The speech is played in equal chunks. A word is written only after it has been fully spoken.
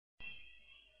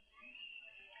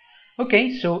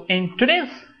Okay, so in today's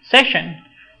session,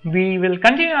 we will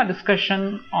continue our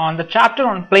discussion on the chapter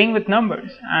on playing with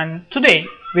numbers, and today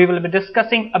we will be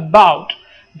discussing about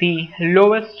the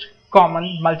lowest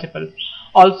common multiple,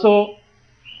 also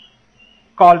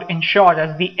called in short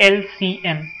as the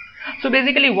LCM. So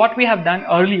basically what we have done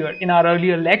earlier in our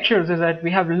earlier lectures is that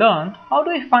we have learned how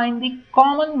do we find the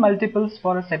common multiples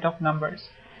for a set of numbers.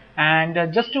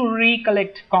 And just to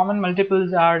recollect, common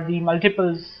multiples are the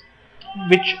multiples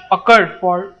which occur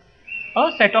for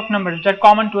a set of numbers, which are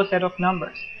common to a set of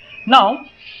numbers. Now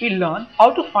we learn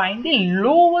how to find the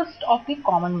lowest of the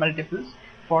common multiples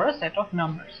for a set of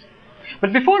numbers.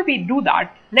 But before we do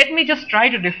that, let me just try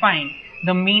to define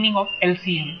the meaning of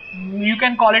LCM. You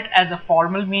can call it as a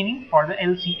formal meaning for the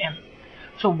LCM.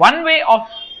 So one way of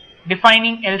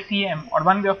defining LCM, or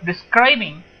one way of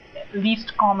describing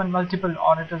least common multiple,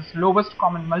 or it is lowest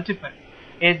common multiple,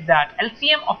 is that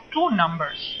LCM of two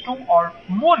numbers, two or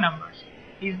more numbers,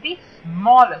 is the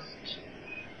smallest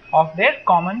of their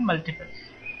common multiples.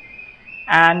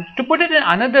 And to put it in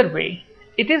another way,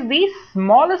 it is the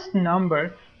smallest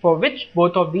number for which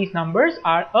both of these numbers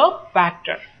are a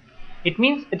factor. It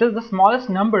means it is the smallest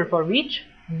number for which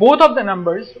both of the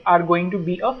numbers are going to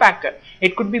be a factor.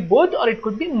 It could be both, or it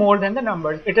could be more than the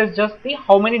numbers. It is just the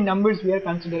how many numbers we are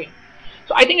considering.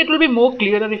 So I think it will be more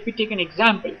clearer if we take an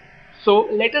example. So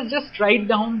let us just write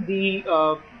down the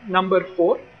number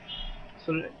 4.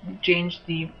 So let me change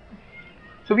the.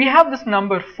 So we have this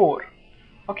number 4.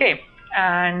 Okay,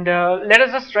 and let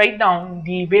us just write down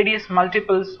the various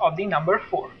multiples of the number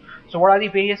 4. So what are the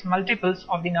various multiples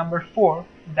of the number 4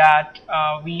 that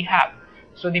we have?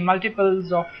 So the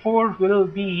multiples of 4 will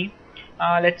be,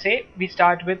 let's say we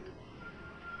start with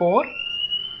 4,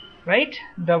 right?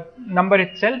 The number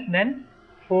itself, then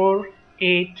 4,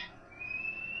 8,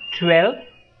 12,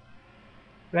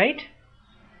 right?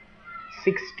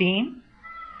 16,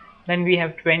 then we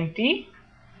have 20,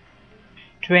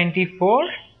 24,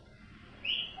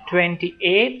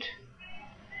 28,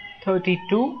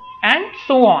 32, and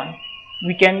so on.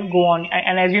 We can go on,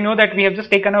 and as you know that we have just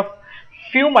taken a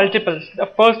few multiples, the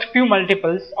first few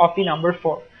multiples of the number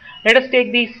 4. Let us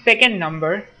take the second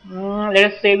number.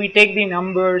 Let us say we take the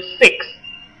number 6,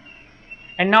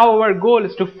 and now our goal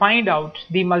is to find out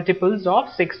the multiples of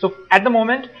 6. So at the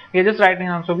moment we are just writing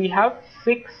down. So we have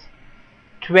 6,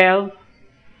 12,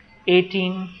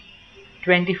 18,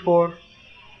 24,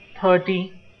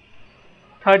 30,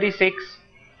 36,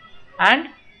 and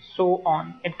so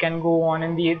on. It can go on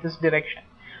in this direction.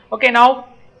 Okay, now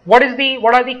what are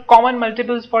the common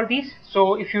multiples for these?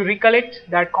 So if you recollect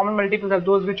that common multiples are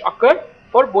those which occur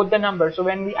for both the numbers. So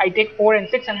when I take 4 and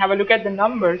 6 and have a look at the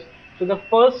numbers, so the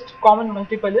first common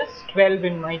multiple is 12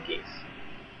 in my case.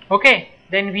 Okay,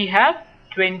 then we have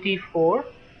 24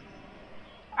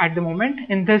 at the moment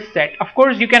in this set. Of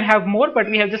course you can have more, but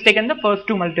we have just taken the first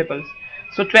two multiples.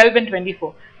 So 12 and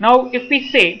 24. Now if we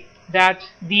say that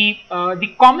the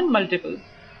common multiples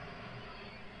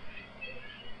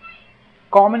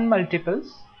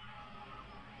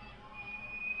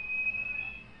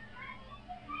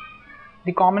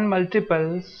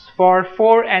for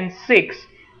 4 and 6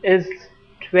 is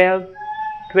 12,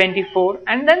 24,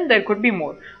 and then there could be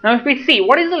more. Now if we see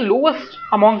what is the lowest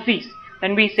amongst these,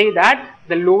 then we say that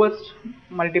the lowest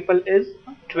multiple is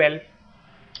 12.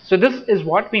 So this is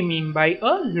what we mean by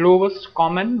a lowest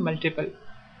common multiple.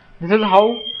 This is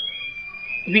how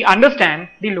we understand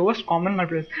the lowest common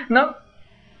multiples. Now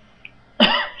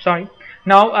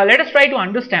let us try to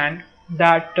understand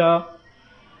that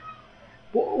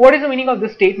what is the meaning of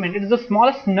this statement. It is the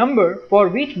smallest number for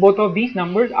which both of these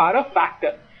numbers are a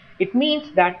factor. It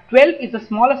means that 12 is the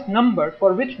smallest number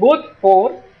for which both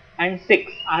 4 and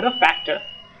 6 are a factor.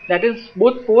 That is,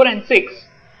 both 4 and 6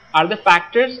 are the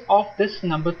factors of this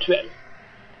number 12.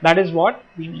 That is what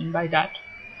we mean by that.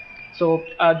 So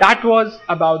that was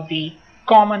about the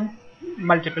common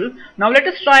multiple. Now let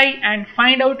us try and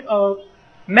find out a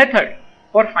method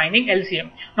for finding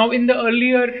LCM. Now in the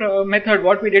earlier method,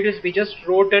 what we did is we just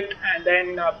wrote it, and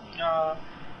then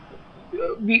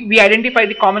we identify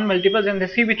the common multiples and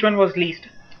see which one was least.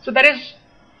 So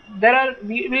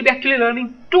we will be actually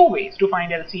learning two ways to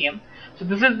find LCM. So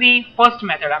this is the first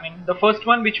method. I mean, the first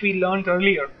one which we learned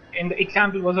earlier in the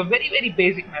example was a very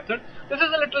basic method. This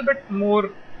is a little bit more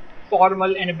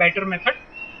formal and a better method.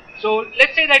 So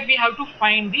let's say that we have to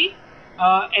find the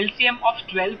LCM of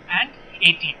 12 and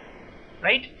 18,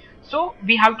 right? So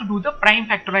we have to do the prime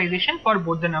factorization for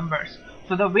both the numbers.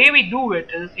 So the way we do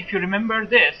it is, if you remember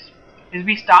this, is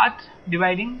we start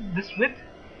dividing this with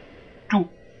 2.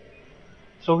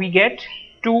 So we get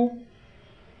 2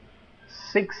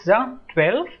 6 are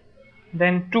 12,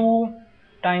 then 2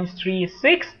 times 3 is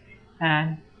 6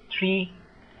 and 3.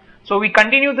 So we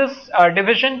continue this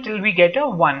division till we get a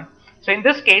 1. So in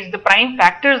this case the prime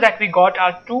factors that we got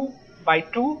are 2 by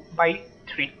 2 by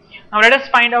 3. Now let us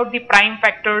find out the prime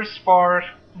factors for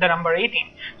the number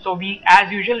 18. So we, as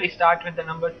usual, we start with the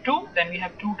number 2, then we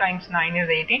have 2 times 9 is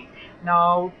 18.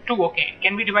 Now 2, okay,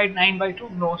 can we divide 9 by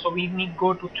 2? No, so we need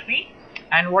go to 3.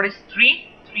 And what is 3?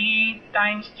 3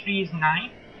 times 3 is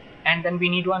 9, and then we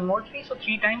need one more 3, so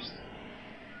 3 times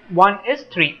 1 is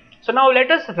 3. So now let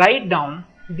us write down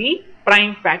the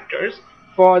prime factors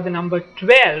for the number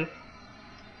 12.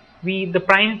 The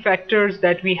prime factors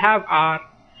that we have are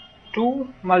 2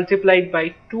 multiplied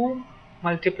by 2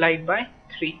 multiplied by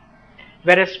 3,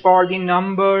 whereas for the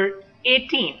number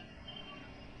 18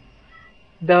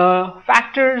 the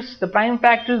prime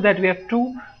factors that we have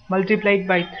 2 multiplied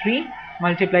by 3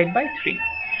 multiplied by 3.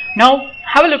 Now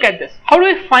have a look at this. How do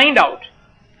I find out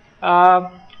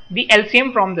the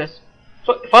LCM from this?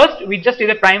 So first we just did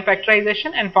a prime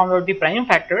factorization and found out the prime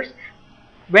factors.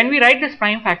 When we write these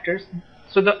prime factors,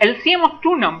 so the LCM of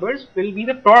two numbers will be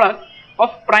the product of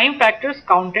prime factors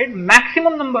counted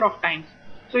maximum number of times.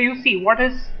 So you see what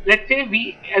is, let's say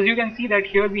as you can see that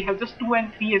here we have just 2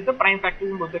 and 3 as the prime factors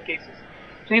in both the cases.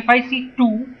 So if I see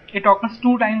 2, it occurs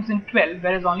 2 times in 12,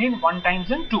 whereas only 1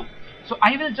 times in 2. So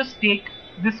I will just take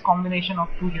this combination of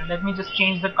 2 here. Let me just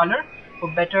change the color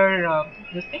for better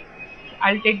this thing.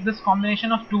 I'll take this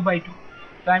combination of 2 by 2.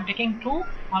 So I'm taking 2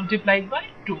 multiplied by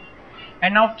 2.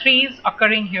 And now 3 is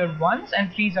occurring here once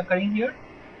and 3 is occurring here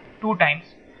 2 times.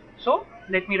 So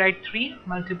let me write 3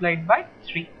 multiplied by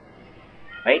 3.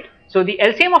 Right? So the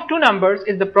LCM of two numbers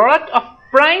is the product of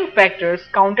prime factors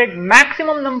counted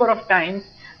maximum number of times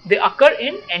they occur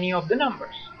in any of the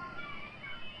numbers.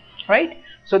 Right?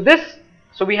 So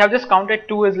we have this counted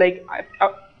 2 is like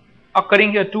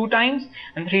occurring here 2 times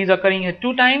and 3 is occurring here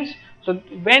 2 times. So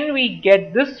when we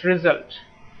get this result,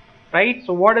 right,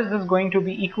 so what is this going to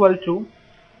be equal to?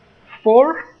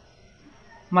 4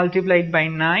 multiplied by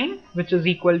 9, which is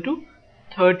equal to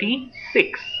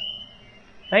 36,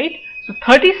 right? So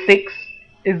 36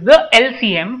 is the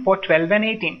LCM for 12 and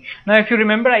 18. Now if you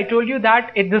remember, I told you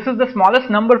that this is the smallest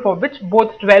number for which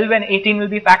both 12 and 18 will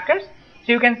be factors.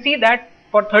 So you can see that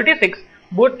for 36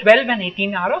 both 12 and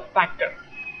 18 are a factor,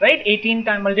 right? 18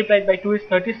 times multiplied by 2 is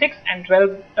 36 and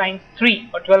 12 times 3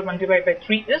 or 12 multiplied by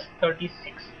 3 is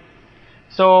 36.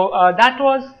 So that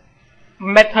was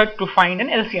method to find an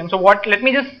LCM. So let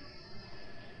me just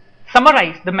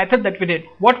summarize the method that we did.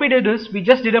 What we did is we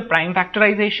just did a prime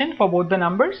factorization for both the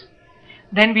numbers.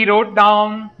 Then we wrote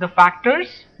down the factors,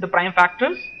 the prime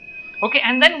factors. Okay,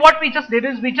 and then what we just did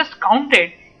is we just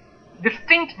counted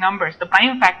distinct numbers, the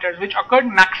prime factors which occurred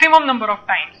maximum number of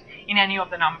times in any of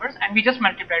the numbers, and we just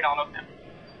multiplied all of them.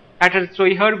 That is, so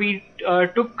here we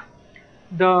took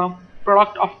the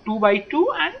product of 2 by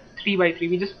 2 and 3 by 3.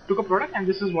 We just took a product and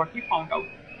this is what we found out.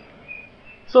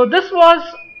 So this was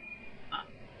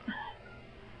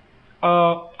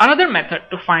another method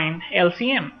to find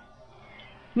LCM.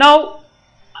 Now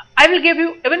I will give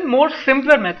you even more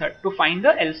simpler method to find the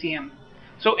LCM.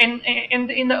 So in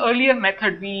the earlier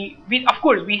method we of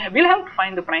course will have to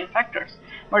find the prime factors,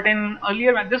 but in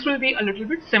earlier this will be a little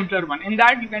bit simpler one. In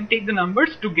that you can take the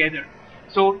numbers together.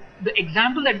 So the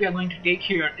example that we are going to take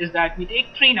here is that we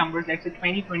take 3 numbers, let's say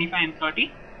 20, 25 and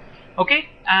 30. Okay,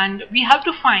 and we have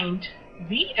to find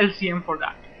the LCM for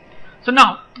that. So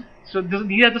now,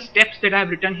 these are the steps that I have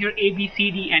written here, A, B, C,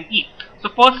 D and E. So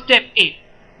first step A,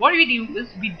 what we do is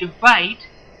we divide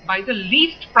by the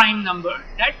least prime number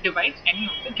that divides any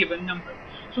of the given number.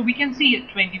 So we can see here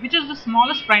 20, which is the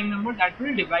smallest prime number that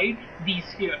will divide these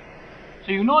here.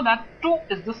 So you know that 2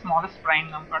 is the smallest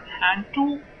prime number, and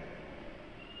 2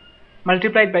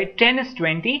 multiplied by 10 is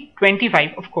 20,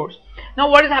 25 of course. Now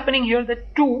what is happening here,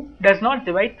 that 2 does not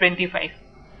divide 25,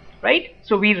 right?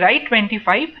 So we write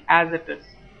 25 as it is.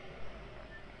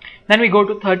 Then we go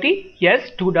to 30,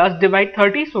 yes, 2 does divide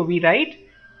 30, so we write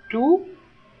 2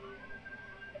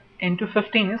 into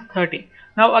 15 is 30.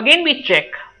 Now again we check,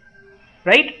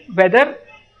 right, whether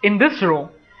in this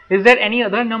row is there any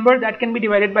other number that can be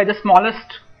divided by the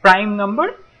smallest prime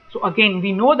number. So again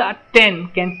we know that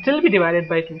 10 can still be divided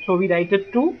by 2, so we write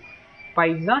it 2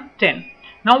 5s are 10.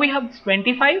 Now we have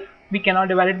 25, we cannot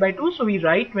divide it by 2, so we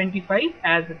write 25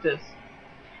 as it is.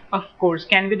 Of course,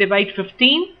 can we divide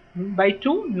 15 by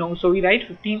 2? No, so we write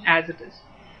 15 as it is.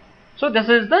 So this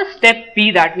is the step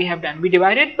B that we have done. We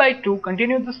divided by 2,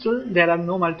 continue this till there are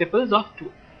no multiples of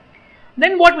 2.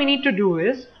 Then what we need to do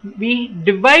is we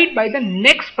divide by the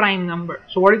next prime number.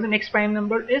 So what is the next prime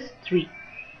number? Is 3.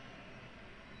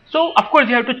 So of course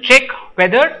you have to check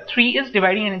whether 3 is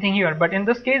dividing anything here, but in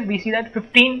this case we see that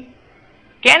 15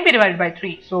 can be divided by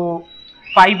 3. So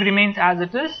 5 remains as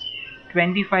it is,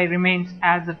 25 remains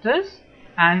as it is,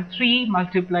 and 3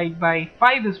 multiplied by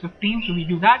 5 is 15, so we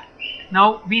do that.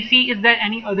 Now we see, is there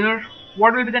any other,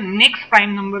 what will be the next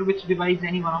prime number which divides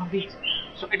any one of these?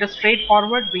 So it is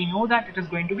straightforward, we know that it is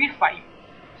going to be 5.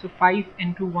 So 5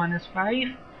 into 1 is 5,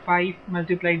 5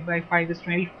 multiplied by 5 is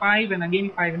 25, and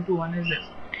again 5 into 1 is this.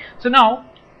 So now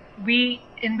we,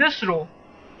 in this row,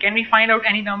 can we find out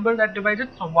any number that divides it?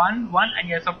 So 1, 1, and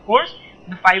yes, of course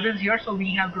the 5 is here, so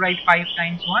we have to write 5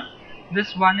 times 1.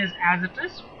 This one is as it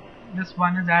is, this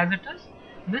one is as it is,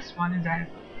 this one is as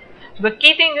it is. So the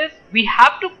key thing is we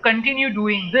have to continue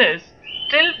doing this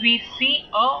till we see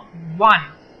a 1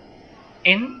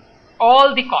 in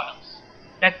all the columns.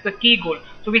 That's the key goal.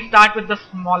 So we start with the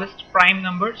smallest prime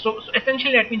number. So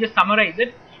essentially, let me just summarize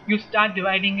it. You start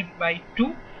dividing it by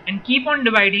 2 and keep on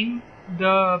dividing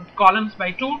the columns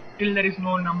by 2 till there is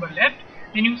no number left.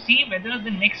 Then you see whether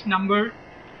the next number,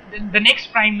 the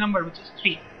next prime number, which is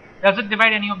 3, does it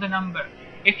divide any of the number?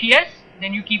 If yes,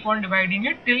 then you keep on dividing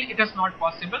it till it is not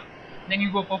possible. Then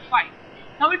you go for 5.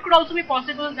 Now it could also be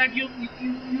possible that you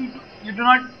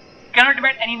cannot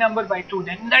divide any number by 2.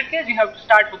 Then in that case you have to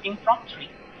start looking from 3.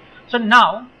 So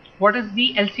now what is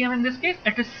the LCM in this case?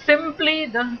 It is simply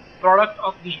the product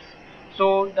of these.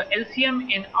 So the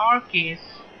LCM in our case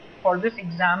for this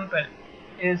example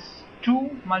is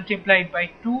 2 multiplied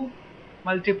by 2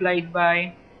 multiplied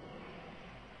by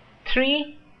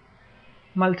 3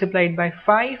 multiplied by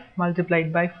 5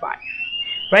 multiplied by 5,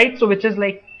 right? So which is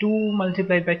like 2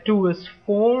 multiplied by 2 is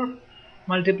 4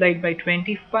 multiplied by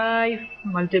 25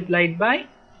 multiplied by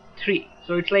 3.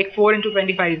 So it's like 4 into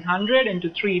 25 is 100, into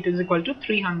 3 it is equal to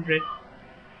 300.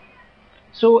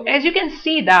 So as you can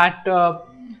see that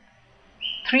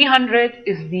 300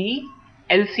 is the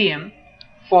LCM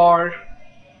for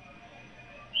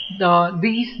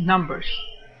these numbers.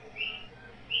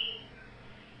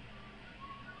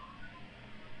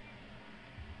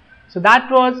 So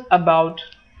that was about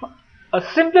a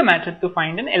simpler method to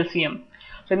find an LCM.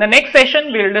 So in the next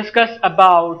session we will discuss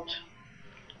about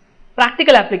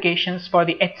practical applications for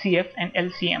the HCF and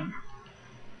LCM.